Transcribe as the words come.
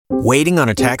Waiting on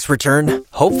a tax return?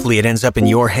 Hopefully it ends up in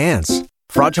your hands.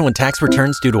 Fraudulent tax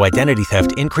returns due to identity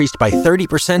theft increased by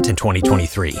 30% in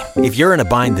 2023. If you're in a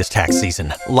bind this tax season,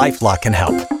 LifeLock can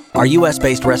help. Our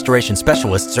U.S.-based restoration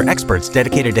specialists are experts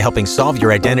dedicated to helping solve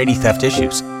your identity theft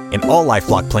issues. And all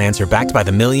LifeLock plans are backed by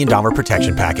the $1 Million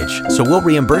Protection Package. So we'll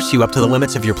reimburse you up to the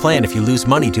limits of your plan if you lose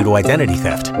money due to identity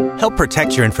theft. Help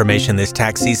protect your information this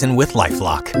tax season with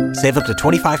LifeLock. Save up to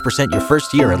 25% your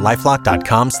first year at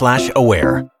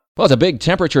LifeLock.com/aware. Well, it's a big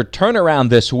temperature turnaround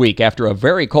this week. After a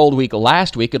very cold week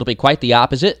last week, it'll be quite the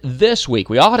opposite this week.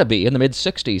 We ought to be in the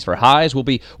mid-60s for highs. We'll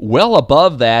be well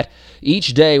above that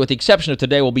each day, with the exception of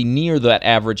today. We'll be near that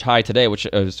average high today, which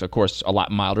is, of course, a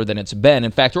lot milder than it's been.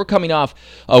 In fact, we're coming off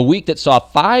a week that saw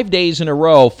 5 days in a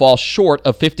row fall short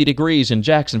of 50 degrees in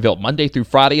Jacksonville, Monday through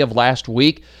Friday of last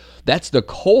week. That's the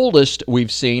coldest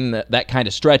we've seen, that kind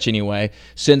of stretch anyway,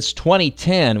 since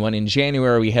 2010, when in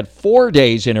January we had 4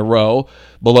 days in a row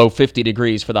below 50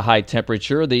 degrees for the high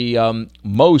temperature. The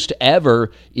most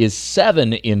ever is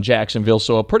 7 in Jacksonville,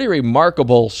 so a pretty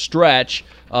remarkable stretch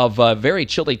of very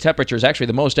chilly temperatures. Actually,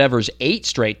 the most ever is 8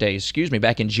 straight days,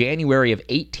 back in January of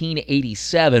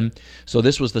 1887. So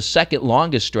this was the second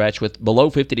longest stretch with below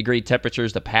 50-degree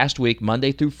temperatures the past week,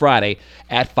 Monday through Friday,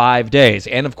 at 5 days.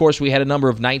 And, of course, we had a number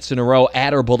of nights in a row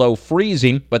at or below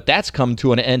freezing, but that's come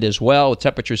to an end as well, with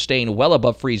temperatures staying well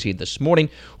above freezing this morning.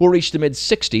 We'll reach the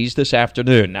mid-60s this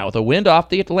afternoon. Now, with a wind off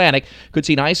the Atlantic, could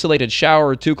see an isolated shower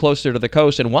or two closer to the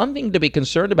coast. And one thing to be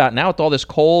concerned about now with all this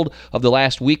cold of the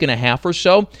last week and a half or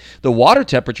so, the water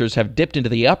temperatures have dipped into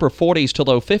the upper 40s to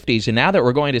low 50s, and now that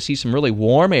we're going to see some really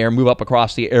warm air move up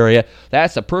across the area,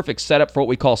 that's a perfect setup for what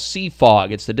we call sea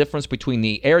fog. It's the difference between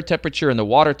the air temperature and the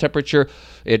water temperature.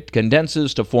 It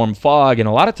condenses to form fog, and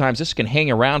a lot of times this can hang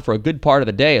around for a good part of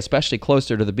the day, especially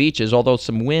closer to the beaches, although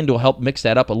some wind will help mix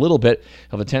that up a little bit,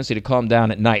 of a tendency to calm down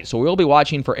at night. So we'll be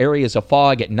watching for areas of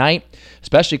fog at night,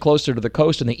 especially closer to the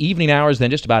coast in the evening hours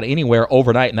than just about anywhere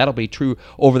overnight, and that'll be true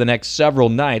over the next several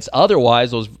nights.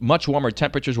 Otherwise, those much warmer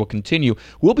temperatures will continue.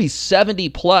 We'll be 70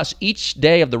 plus each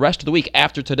day of the rest of the week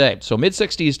after today. So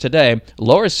mid-60s today,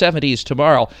 lower 70s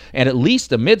tomorrow, and at least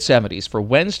the mid-70s for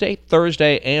Wednesday,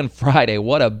 Thursday, and Friday.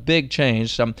 What a big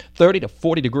change. Some 30 to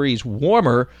 40 degrees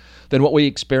warmer than what we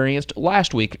experienced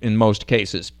last week in most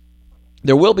cases.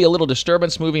 There will be a little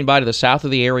disturbance moving by to the south of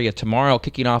the area tomorrow,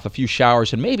 kicking off a few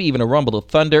showers and maybe even a rumble of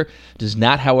thunder. Does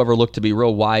not, however, look to be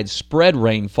real widespread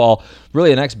rainfall.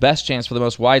 Really, the next best chance for the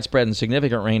most widespread and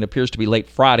significant rain appears to be late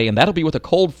Friday, and that'll be with a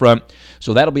cold front.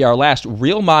 So that'll be our last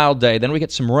real mild day. Then we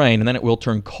get some rain, and then it will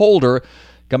turn colder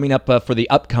coming up for the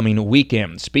upcoming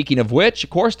weekend. Speaking of which, of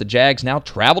course, the Jags now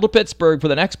travel to Pittsburgh for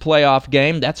the next playoff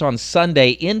game. That's on Sunday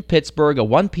in Pittsburgh, a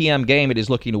 1 p.m. game. It is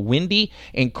looking windy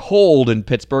and cold in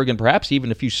Pittsburgh, and perhaps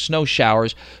even a few snow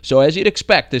showers. So as you'd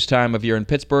expect this time of year in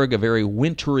Pittsburgh, a very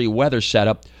wintry weather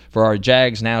setup for our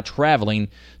Jags now traveling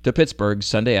to Pittsburgh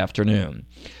Sunday afternoon.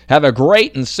 Have a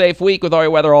great and safe week with our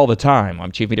weather all the time.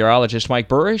 I'm Chief Meteorologist Mike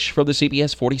Burrish from the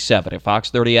CBS 47 at Fox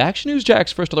 30 Action News,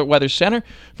 Jack's First Alert Weather Center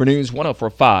for News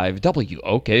 104.5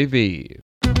 WOKV.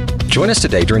 Join us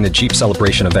today during the Jeep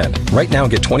Celebration event. Right now,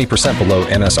 get 20% below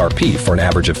MSRP for an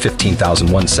average of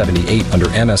 $15,178 under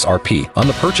MSRP on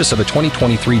the purchase of a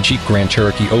 2023 Jeep Grand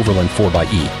Cherokee Overland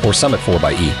 4xE or Summit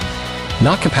 4xE.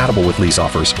 Not compatible with lease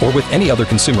offers or with any other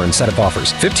consumer incentive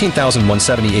offers.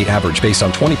 $15,178 average based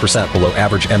on 20% below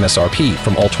average MSRP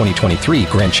from all 2023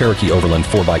 Grand Cherokee Overland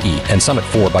 4xE and Summit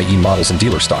 4xE models in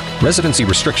dealer stock. Residency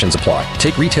restrictions apply.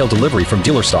 Take retail delivery from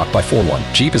dealer stock by 4/1.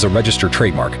 Jeep is a registered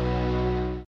trademark.